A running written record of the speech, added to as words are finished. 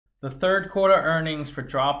The third quarter earnings for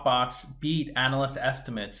Dropbox beat analyst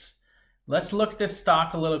estimates. Let's look at this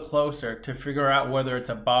stock a little closer to figure out whether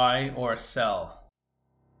it's a buy or a sell.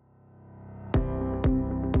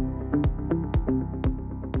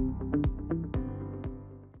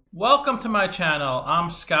 Welcome to my channel.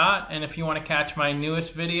 I'm Scott, and if you want to catch my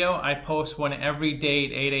newest video, I post one every day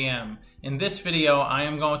at 8 a.m. In this video, I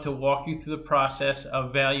am going to walk you through the process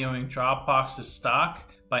of valuing Dropbox's stock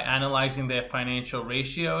by analyzing their financial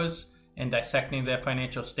ratios and dissecting their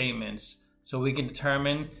financial statements so we can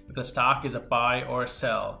determine if the stock is a buy or a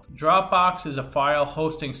sell. Dropbox is a file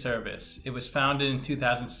hosting service. It was founded in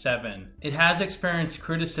 2007. It has experienced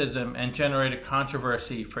criticism and generated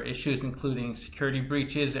controversy for issues including security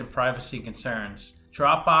breaches and privacy concerns.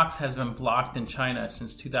 Dropbox has been blocked in China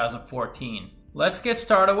since 2014. Let's get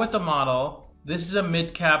started with the model. This is a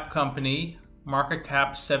mid-cap company. Market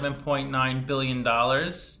cap $7.9 billion.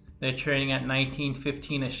 They're trading at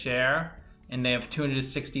 $19.15 a share, and they have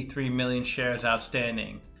 263 million shares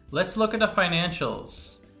outstanding. Let's look at the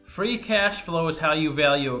financials. Free cash flow is how you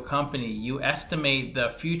value a company. You estimate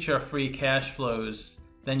the future free cash flows,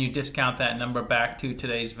 then you discount that number back to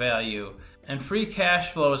today's value. And free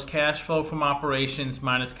cash flow is cash flow from operations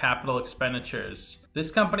minus capital expenditures.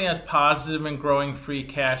 This company has positive and growing free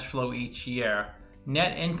cash flow each year.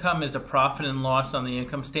 Net income is the profit and loss on the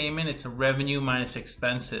income statement. It's a revenue minus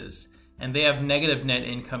expenses. And they have negative net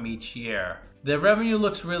income each year. Their revenue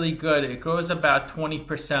looks really good. It grows about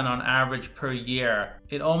 20% on average per year.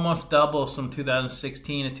 It almost doubles from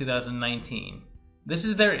 2016 to 2019. This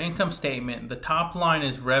is their income statement. The top line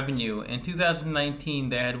is revenue. In 2019,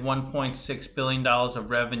 they had $1.6 billion of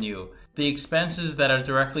revenue. The expenses that are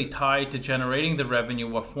directly tied to generating the revenue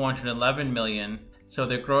were $411 million. So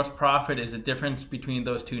their gross profit is the difference between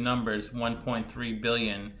those two numbers, $1.3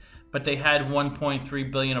 billion. But they had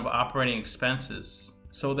 $1.3 billion of operating expenses.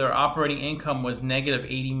 So their operating income was negative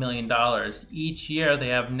 $80 million. Each year they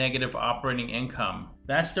have negative operating income.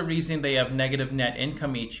 That's the reason they have negative net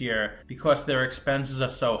income each year, because their expenses are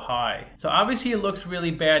so high. So obviously it looks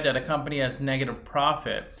really bad that a company has negative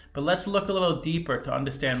profit, but let's look a little deeper to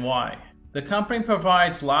understand why. The company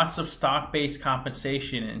provides lots of stock-based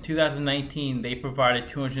compensation. In 2019, they provided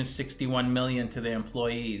 $261 million to their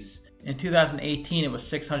employees. In 2018, it was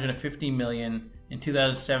 $650 million. In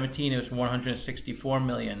 2017, it was $164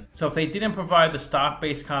 million. So if they didn't provide the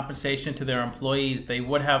stock-based compensation to their employees, they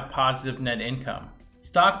would have positive net income.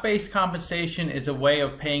 Stock-based compensation is a way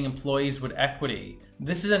of paying employees with equity.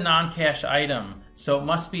 This is a non-cash item, so it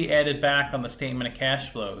must be added back on the statement of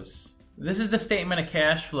cash flows. This is the statement of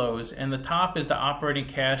cash flows, and the top is the operating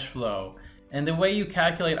cash flow. And the way you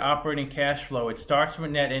calculate operating cash flow, it starts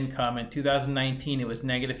with net income. In 2019, it was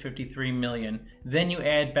negative $53 million. Then you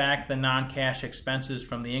add back the non-cash expenses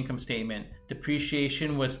from the income statement.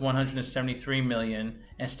 Depreciation was $173 million,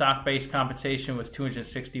 and stock-based compensation was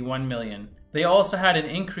 $261 million. They also had an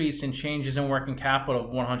increase in changes in working capital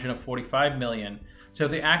of $145 million. So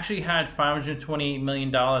they actually had $528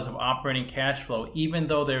 million of operating cash flow, even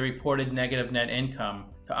though they reported negative net income.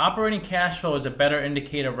 So operating cash flow is a better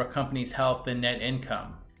indicator of a company's health than net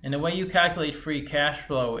income. And the way you calculate free cash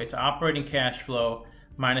flow, it's operating cash flow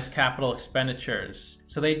minus capital expenditures.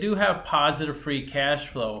 So they do have positive free cash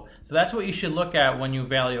flow. So that's what you should look at when you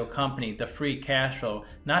value a company, the free cash flow,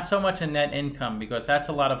 not so much a net income, because that's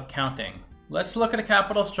a lot of accounting. Let's look at the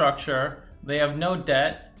capital structure. They have no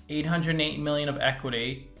debt, $808 million of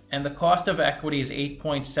equity, and the cost of equity is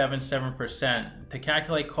 8.77%. To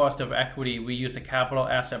calculate cost of equity, we use the capital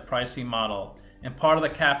asset pricing model. And part of the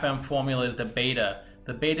CAPM formula is the beta.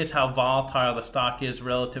 The beta is how volatile the stock is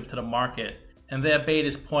relative to the market. And their beta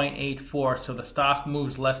is 0.84, so the stock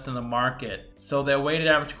moves less than the market. So their weighted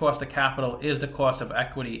average cost of capital is the cost of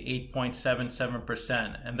equity,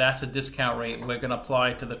 8.77%. And that's a discount rate we're going to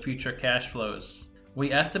apply to the future cash flows.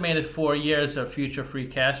 We estimated 4 years of future free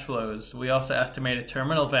cash flows. We also estimated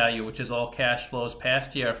terminal value, which is all cash flows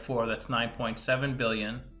past year 4, that's $9.7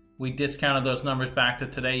 billion. We discounted those numbers back to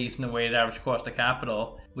today using the weighted average cost of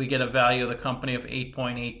capital. We get a value of the company of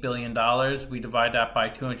 $8.8 billion. We divide that by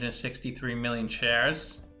 263 million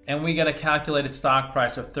shares. And we get a calculated stock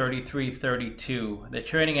price of $33.32. They're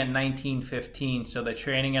trading at $19.15, so they're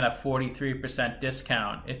trading at a 43%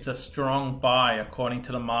 discount. It's a strong buy according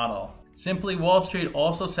to the model. Simply Wall Street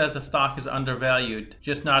also says the stock is undervalued,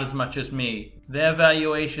 just not as much as me. Their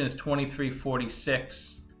valuation is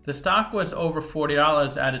 $23.46. The stock was over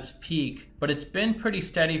 $40 at its peak, but it's been pretty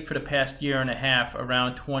steady for the past year and a half,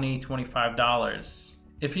 around $20, $25.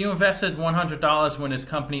 If you invested $100 when this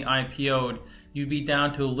company IPO'd, you'd be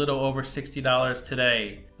down to a little over $60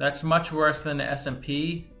 today. That's much worse than the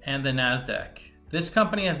S&P and the NASDAQ. This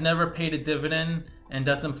company has never paid a dividend and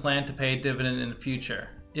doesn't plan to pay a dividend in the future.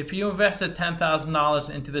 If you invested $10,000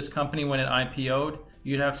 into this company when it IPO'd,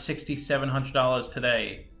 you'd have $6,700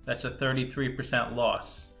 today. That's a 33%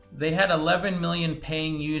 loss. They had 11 million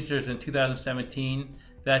paying users in 2017.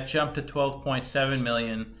 That jumped to 12.7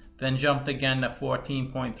 million, then jumped again to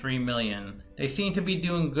 14.3 million. They seem to be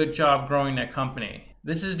doing a good job growing their company.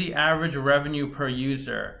 This is the average revenue per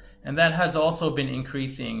user, and that has also been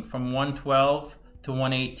increasing from 112 to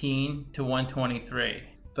 118 to 123.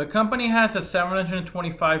 The company has a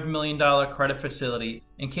 $725 million credit facility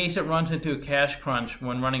in case it runs into a cash crunch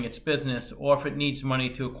when running its business or if it needs money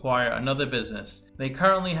to acquire another business. They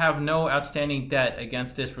currently have no outstanding debt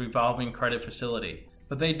against this revolving credit facility,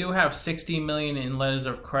 but they do have $60 million in letters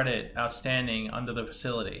of credit outstanding under the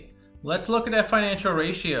facility. Let's look at their financial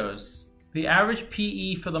ratios. The average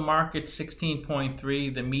PE for the market is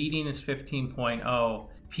 16.3, the median is 15.0.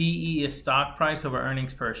 PE is stock price over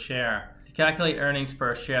earnings per share. To calculate earnings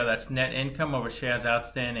per share, that's net income over shares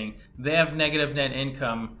outstanding. They have negative net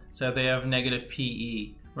income, so they have negative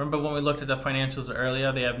PE. Remember when we looked at the financials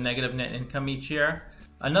earlier, they have negative net income each year?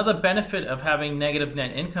 Another benefit of having negative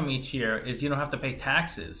net income each year is you don't have to pay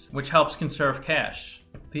taxes, which helps conserve cash.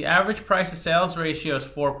 The average price to sales ratio is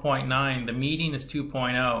 4.9, the median is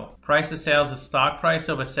 2.0. Price to sales is stock price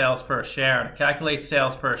over sales per share. To calculate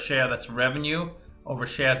sales per share, that's revenue over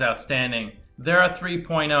shares outstanding. They're at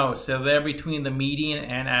 3.0, so they're between the median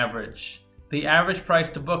and average. The average price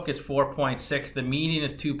to book is 4.6, the median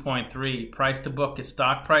is 2.3. Price to book is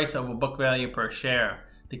stock price over book value per share.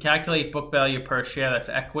 To calculate book value per share, that's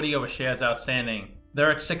equity over shares outstanding.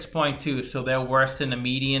 They're at 6.2, so they're worse than the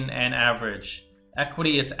median and average.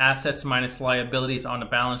 Equity is assets minus liabilities on the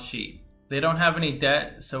balance sheet. They don't have any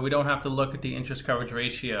debt, so we don't have to look at the interest coverage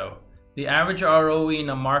ratio. The average ROE in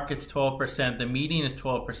the market's 12%, the median is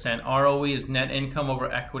 12%. ROE is net income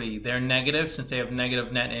over equity. They're negative since they have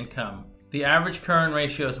negative net income. The average current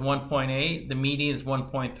ratio is 1.8, the median is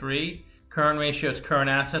 1.3. Current ratio is current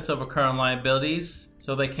assets over current liabilities,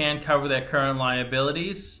 so they can cover their current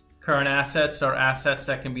liabilities. Current assets are assets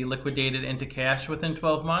that can be liquidated into cash within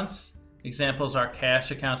 12 months. Examples are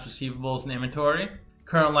cash, accounts receivables, and inventory.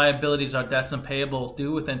 Current liabilities are debts and payables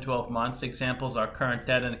due within 12 months. Examples are current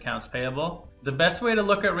debt and accounts payable. The best way to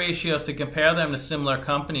look at ratios to compare them to similar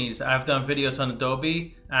companies, I've done videos on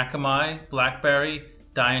Adobe, Akamai, BlackBerry,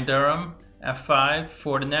 Dye & Durham, F5,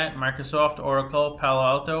 Fortinet, Microsoft, Oracle, Palo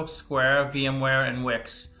Alto, Square, VMware, and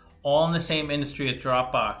Wix, all in the same industry as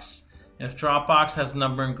Dropbox. And if Dropbox has a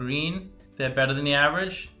number in green, they're better than the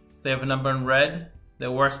average. If they have a number in red,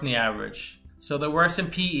 they're worse than the average. So they're worse in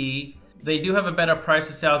PE. They do have a better price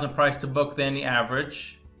to sales and price to book than the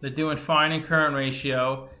average. They're doing fine in current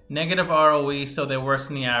ratio, negative ROE, so they're worse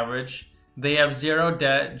than the average. They have zero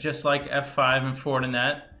debt, just like F5 and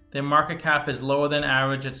Fortinet. Their market cap is lower than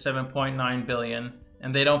average at $7.9 billion,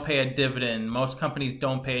 and they don't pay a dividend. Most companies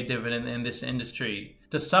don't pay a dividend in this industry.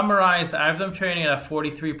 To summarize, I have them trading at a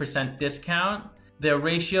 43% discount. Their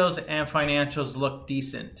ratios and financials look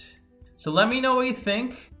decent. So let me know what you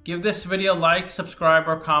think. Give this video a like, subscribe,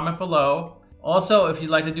 or comment below. Also, if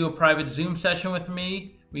you'd like to do a private Zoom session with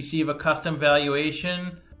me, receive a custom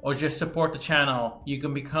valuation, or just support the channel, you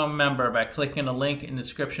can become a member by clicking the link in the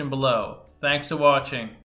description below. Thanks for watching.